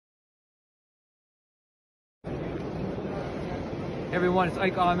Hey everyone, it's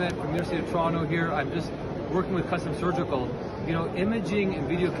Ike Ahmed from the University of Toronto here. I'm just working with Custom Surgical. You know, imaging and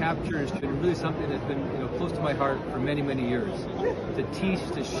video capture has been really something that's been close to my heart for many, many years. To teach,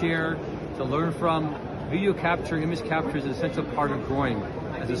 to share, to learn from. Video capture, image capture is an essential part of growing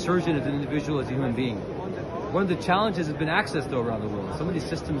as a surgeon, as an individual, as a human being. One of the challenges has been access though around the world. Some of these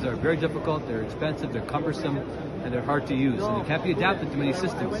systems are very difficult, they're expensive, they're cumbersome, and they're hard to use, and they can't be adapted to many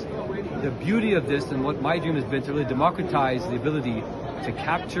systems. The beauty of this, and what my dream has been, to really democratize the ability to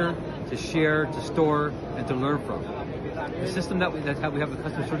capture, to share, to store, and to learn from. The system that we have with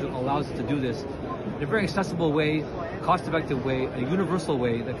Custom Surgical allows us to do this in a very accessible way, cost-effective way, a universal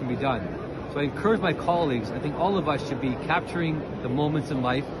way that can be done. So I encourage my colleagues, I think all of us should be capturing the moments in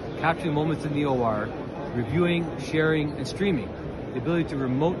life, capturing moments in the OR, reviewing, sharing, and streaming. The ability to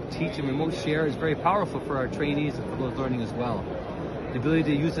remote teach and remote share is very powerful for our trainees and for those learning as well. The ability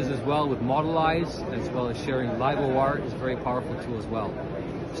to use this as well with Modelize, as well as sharing live OR, is a very powerful tool as well.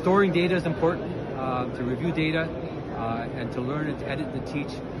 Storing data is important, to review data, and to learn and to edit and to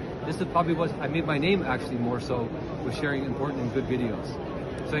teach. This is probably what I made my name actually more so, with sharing important and good videos.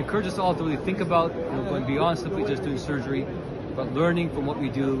 So I encourage us all to really think about going beyond simply just doing surgery, but learning from what we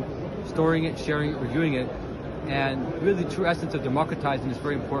do, storing it, sharing it, reviewing it, and really the true essence of democratizing this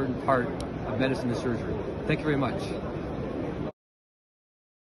very important part of medicine and surgery. Thank you very much.